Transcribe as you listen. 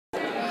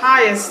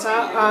Hi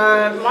Esther,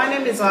 my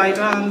name is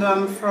Ida and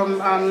I'm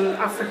from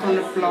African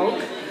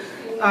Blog.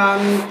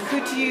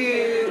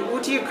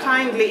 Would you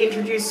kindly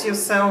introduce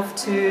yourself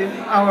to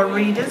our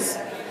readers?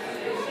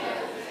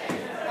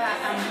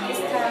 I'm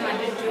Esther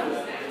Madudu.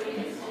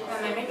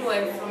 I'm a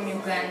midwife from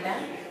Uganda.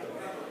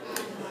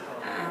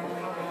 I'm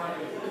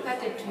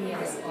 32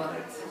 years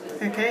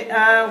old. Okay,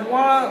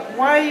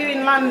 why are you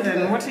in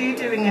London? What are you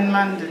doing in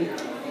London?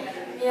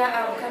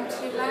 Yeah, I've come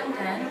to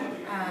London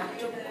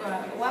to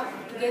work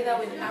together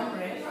with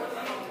AMREF,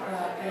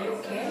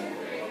 UK,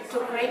 to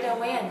create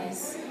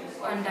awareness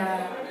on the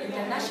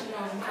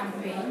international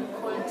campaign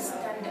called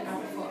Stand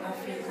Up for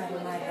African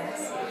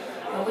Mothers,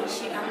 which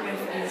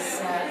AMREF is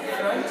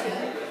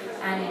fronting,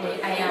 and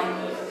I am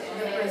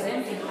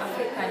representing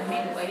African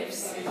midwives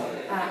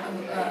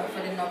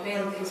for the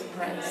Nobel Peace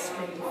Prize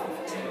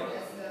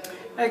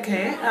 2015.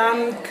 Okay,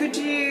 could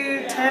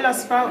you tell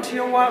us about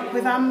your work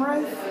with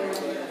AMREF?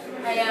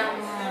 I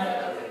am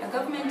a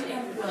government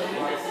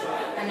employee,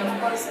 and of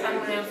course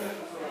AMREF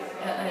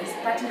is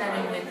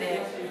partnering with the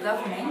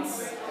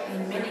governments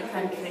in many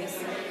countries.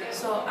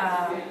 So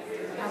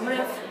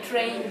AMREF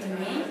trained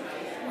me,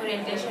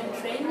 orientation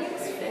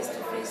trainings,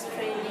 face-to-face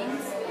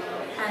trainings,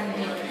 and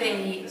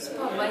they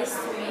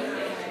supervised me,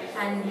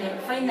 and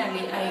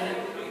finally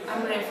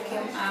AMREF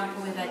came up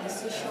with a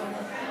decision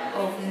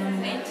of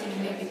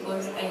nominating me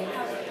because I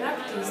have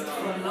practiced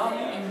for long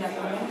in the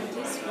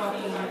communities,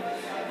 working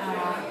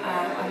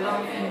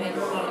along in the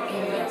rural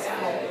areas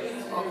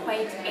for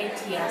quite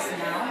 8 years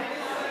now.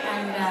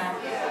 And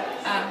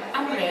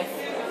AMREF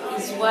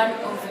is one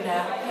of the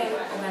health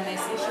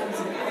organizations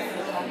in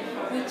Africa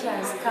which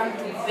has come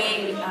to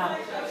bail up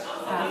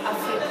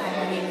African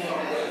women.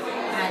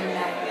 And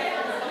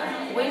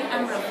when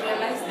AMREF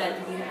realized that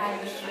we had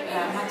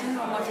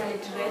maternal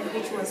mortality rate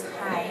which was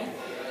high,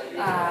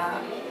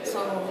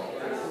 so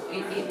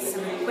it's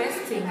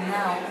requesting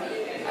now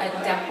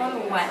the whole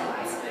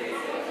world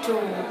to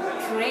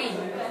train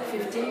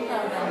 15,000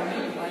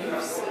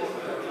 midwives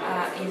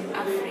in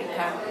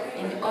Africa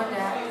in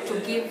order to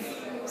give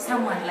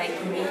someone like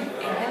me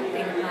a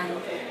helping hand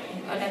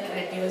in order to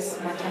reduce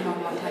maternal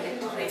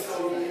mortality rate.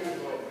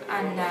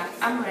 And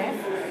AMREF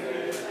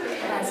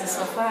has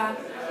so far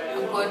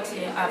got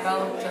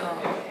about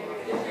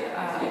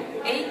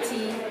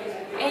 80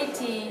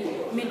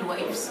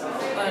 midwives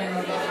on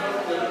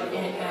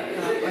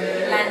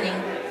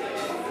learning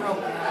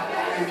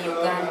program in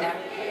Uganda,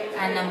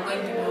 and I'm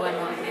going to be one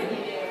of them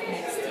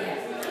next year.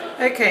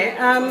 Okay,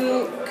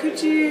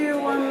 could you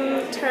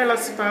tell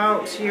us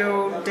about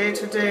your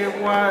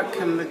day-to-day work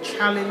and the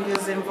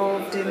challenges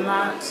involved in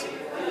that?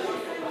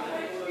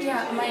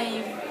 Yeah,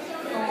 my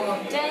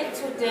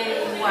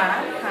day-to-day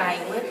work, I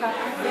wake up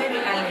very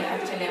early,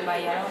 actually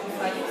by around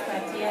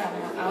 5:30.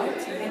 I'm out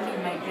making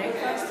my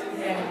breakfast,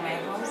 preparing my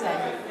house,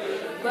 and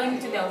going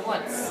to the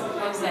wards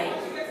because I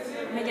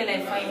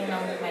find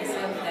out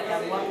myself that I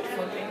worked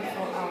for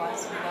 24 hours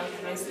without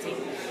resting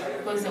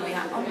because we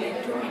are only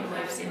 2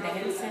 midwives in the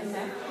health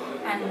center,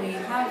 and we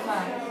have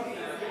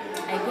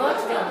I go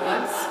to the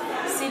wards,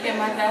 see the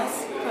mothers,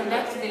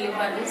 conduct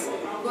deliveries,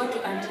 go to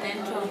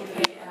antenatal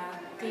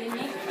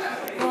clinic,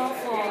 go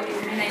for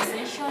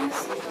immunizations,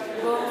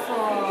 go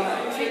for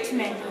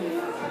treatment of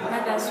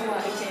mothers who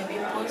are HIV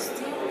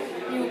positive.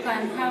 You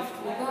can have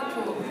to go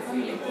to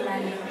family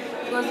planning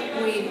because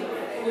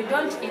we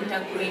don't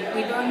integrate,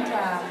 we don't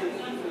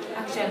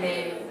actually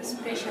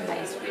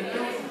specialize. We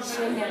do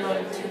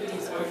general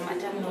duties on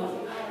maternal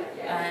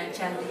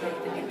child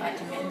health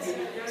departments.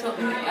 So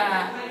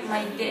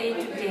my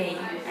day-to-day,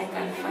 I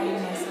can find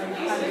myself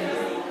having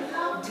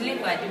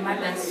delivered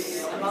mothers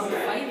about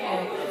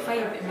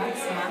 5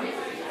 maximum,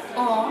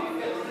 or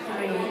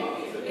 3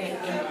 in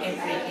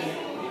every day.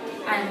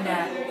 And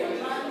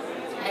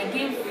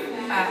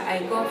I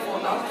go for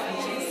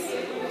outreaches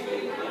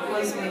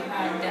because we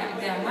had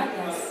the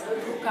mothers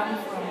who come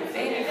from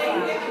very far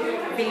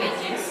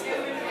villages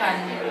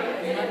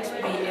cannot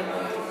be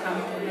able to come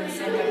to the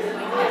center to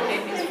bring their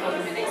babies for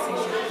immunization.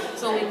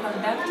 So we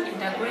conduct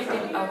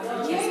integrated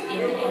outreaches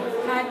in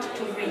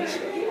hard-to-reach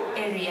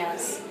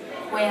areas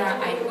where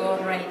I go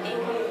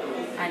riding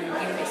and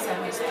give a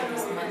service to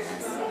these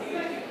mothers.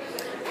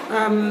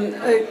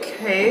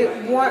 Okay,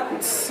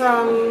 what's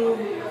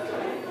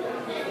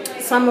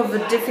some of the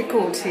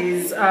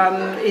difficulties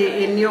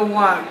in your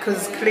work?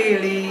 Because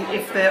clearly,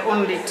 if there are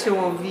only 2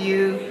 of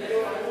you,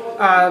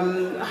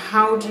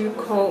 how do you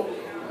cope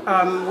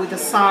with the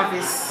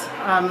service?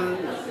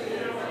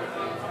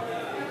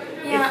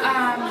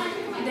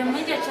 The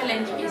major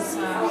challenge is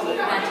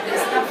that the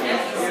staffing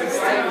is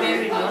still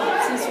very low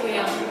since we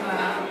are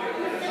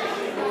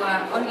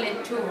only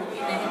 2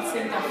 in the health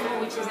center,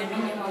 which is a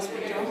mini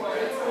hospital.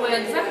 We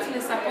are exactly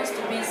supposed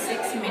to be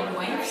 6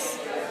 midwives,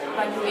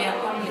 but we are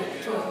only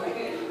 2.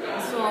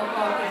 So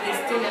there's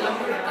still a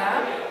lot of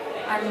gap,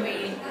 and we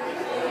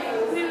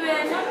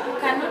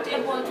cannot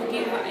able to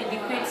give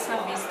adequate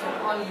service to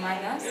all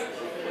mothers,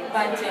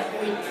 but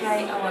we try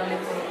our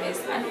level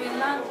best, and we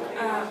lack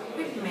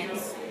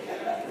equipment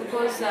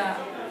because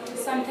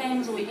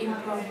sometimes we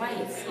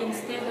improvise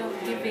instead of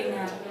giving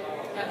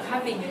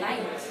having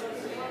light,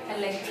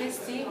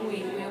 electricity,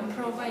 we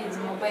improvise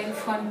mobile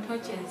phone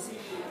torches,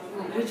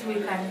 which we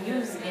can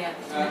use there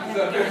to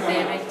give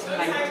direct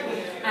light.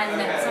 And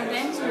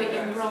sometimes we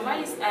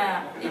improvise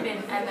even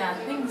other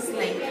things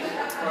like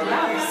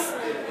gloves,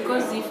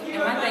 because if the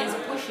mother is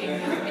pushing,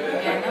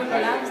 there are no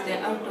gloves,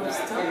 they're out of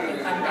stock, you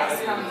can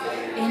just have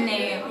in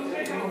a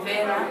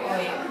Uvera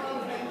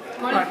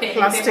or a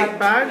plastic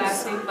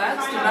bags to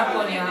wrap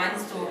on your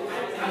hands to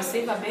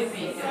save a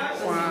baby.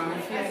 Wow.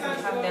 If you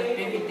have that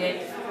baby dead,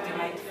 they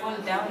might fall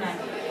down, and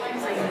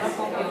so you wrap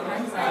up your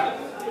hands and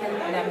help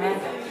the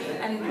mother.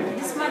 And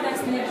these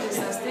mothers need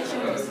resuscitation,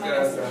 these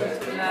mothers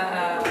need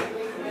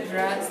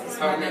drugs, these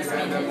mothers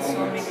need so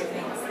many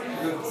things.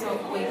 So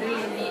we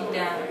really need, we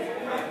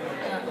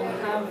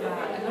have a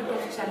lot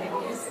of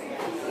challenges,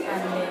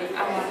 and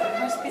our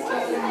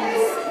hospital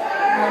needs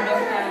more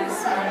doctors,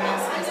 more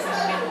nurses,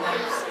 and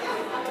midwives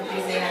to be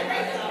there and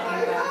to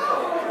give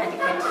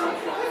adequate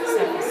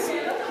service.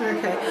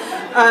 Okay.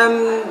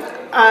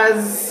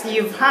 As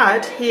you've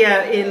had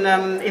here in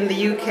the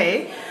UK,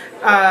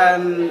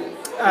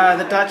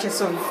 the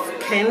Duchess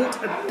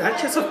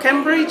of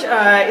Cambridge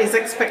is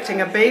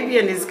expecting a baby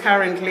and is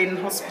currently in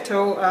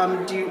hospital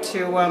due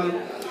to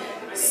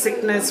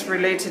sickness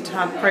related to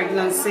her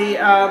pregnancy.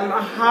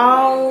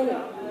 How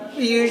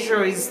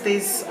usual is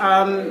this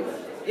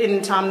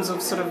in terms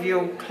of sort of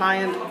your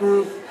client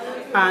group,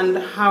 and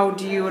how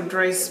do you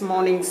address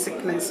morning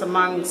sickness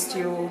amongst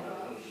your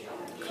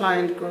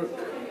client group?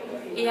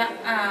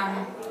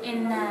 Yeah,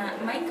 in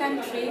my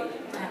country,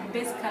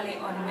 basically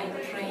on my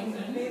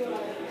training,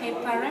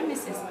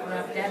 hyperemesis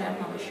gravidarum,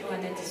 I'm sure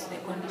that is the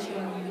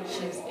condition which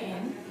she's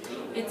in.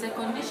 It's a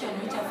condition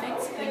which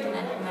affects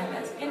pregnant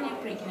mothers. Any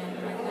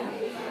pregnant mother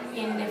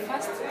in the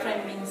first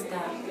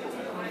trimester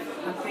of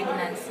her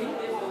pregnancy,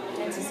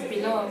 that is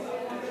below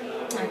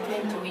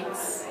 20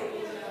 weeks,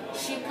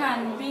 she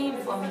can be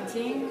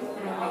vomiting,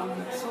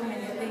 so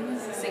many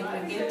things,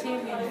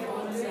 segregative in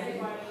foods,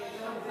 and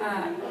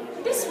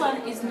this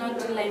one is not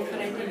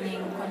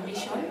life-threatening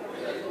condition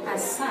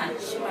as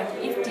such, but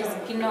if it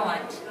is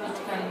ignored, it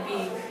can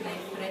be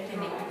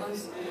life-threatening,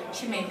 because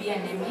she may be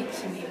anemic,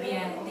 she may be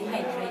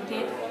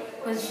dehydrated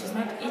because she's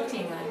not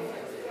eating, and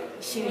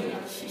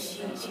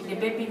the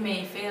baby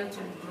may fail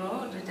to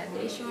grow,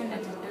 retardation,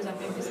 that is, those are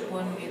babies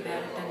born with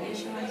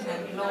retardations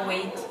and low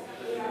weight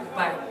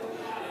birth.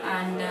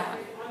 And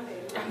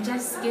I'm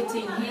just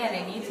getting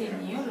hearing it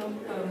in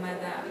Europe,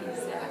 mother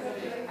is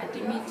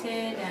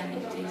admitted, and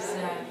it is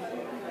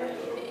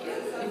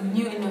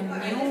new in the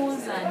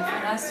news, and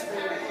for us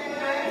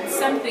it's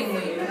something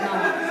we know,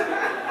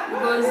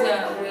 because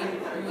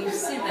we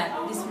see that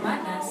these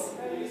mothers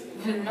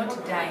will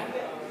not die.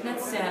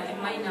 That's a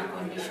minor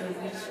condition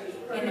which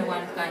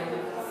anyone can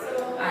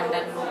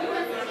undergo,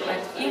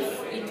 but if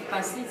it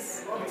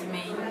persists, it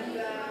may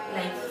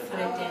life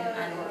threaten,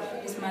 and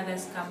these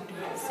mothers come to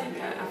health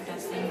center after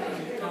seeing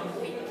and come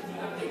with.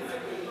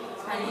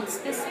 And it's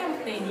the same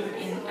thing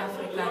in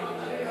Africa and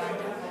in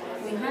Uganda.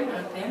 We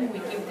handle them, we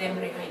give them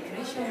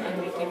rehydration,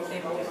 and we give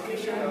them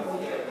nutrition,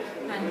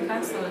 and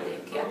counsel the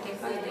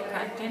caretakers, the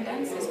care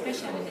attendants,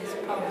 especially the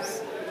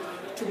spouse,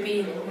 to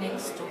be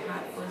next to her,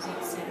 because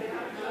it's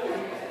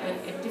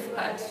a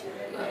difficult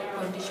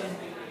condition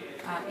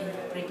in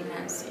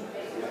pregnancy.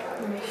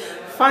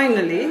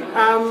 Finally,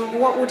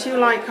 what would you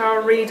like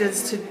our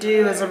readers to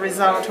do as a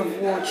result of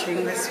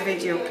watching this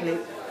video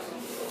clip?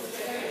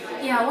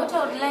 Yeah, what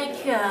I would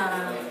like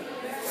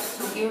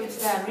to give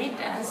the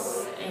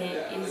readers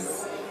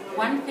is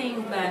one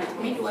thing,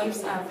 that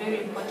midwives are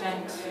very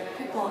important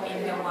people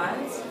in the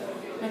world,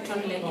 not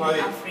only in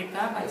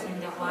Africa but in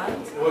the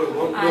world.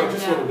 And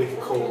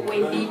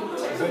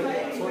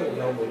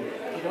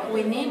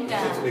we need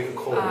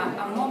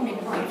more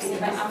midwives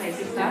in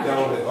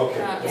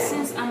Africa.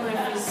 Since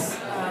AMREF is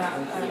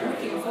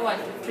looking forward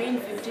to train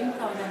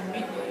 15,000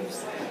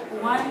 midwives, we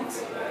want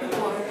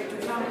people to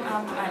come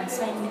up and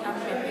sign up a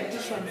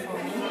petition for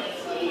me,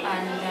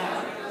 and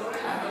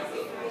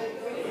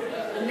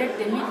let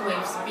the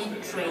midwives be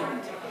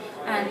trained.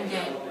 And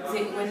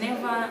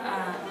whenever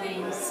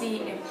they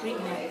see a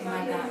pregnant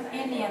mother,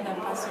 any other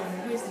person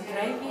who is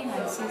driving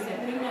and sees a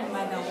pregnant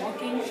mother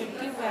walking, should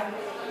give her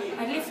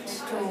a lift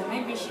to,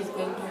 maybe she's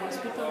going to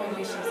hospital,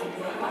 maybe she's in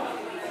labor,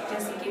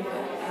 just give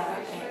her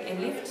a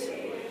lift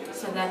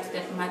so that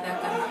that mother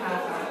can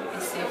have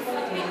a safe,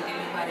 clean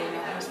delivery in a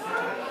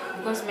hospital.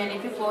 Because many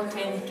people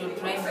tend to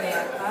drive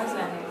their cars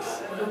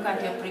and look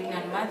at a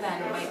pregnant mother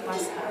and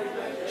bypass her.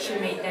 She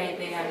may die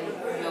there, and you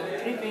have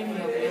driven, you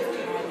have left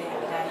her there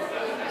and die.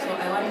 So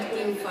I want to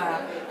give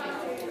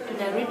to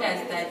the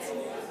readers that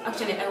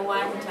actually I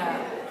want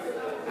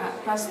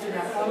pass to the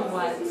whole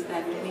world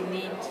that we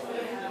need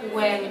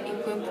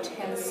well-equipped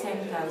health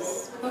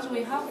centers, because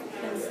we have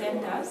health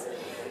centers,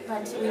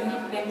 but we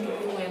need them to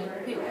be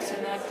well-equipped so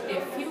that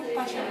the few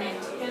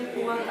passionate health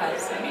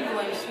workers,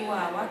 midwives who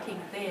are working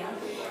there,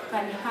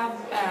 can have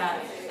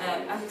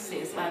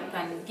access and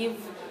can give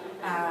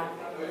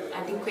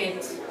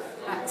adequate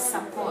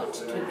support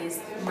to these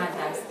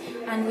mothers,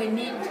 and we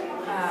need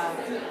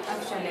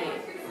actually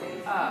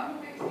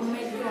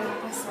medical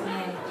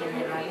personnel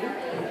generally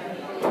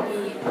to be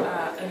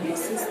in the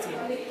system,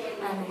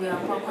 and we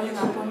are calling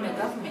upon the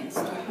governments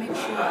to make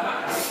sure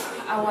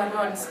our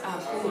roads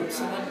are good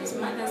so that these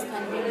mothers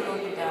can be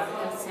brought to the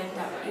health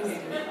center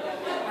easily.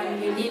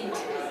 And we need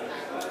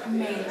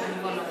male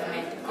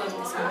involvement, because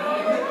these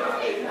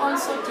men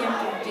also tend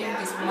to take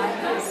these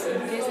mothers.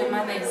 In case the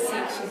mother is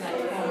sick, she's at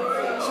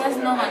home, she has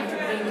no one to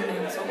bring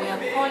them. So we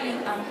are calling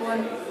upon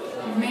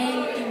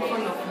male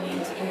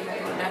involvement in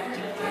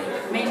reproductive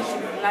health. Men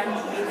should learn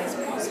to be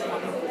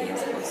responsible of their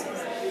spouses.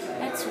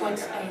 That's what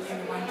I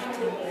really want to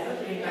tell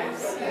the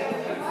leaders.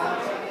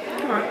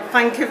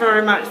 Thank you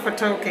very much for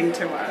talking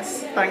to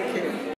us. Thank you.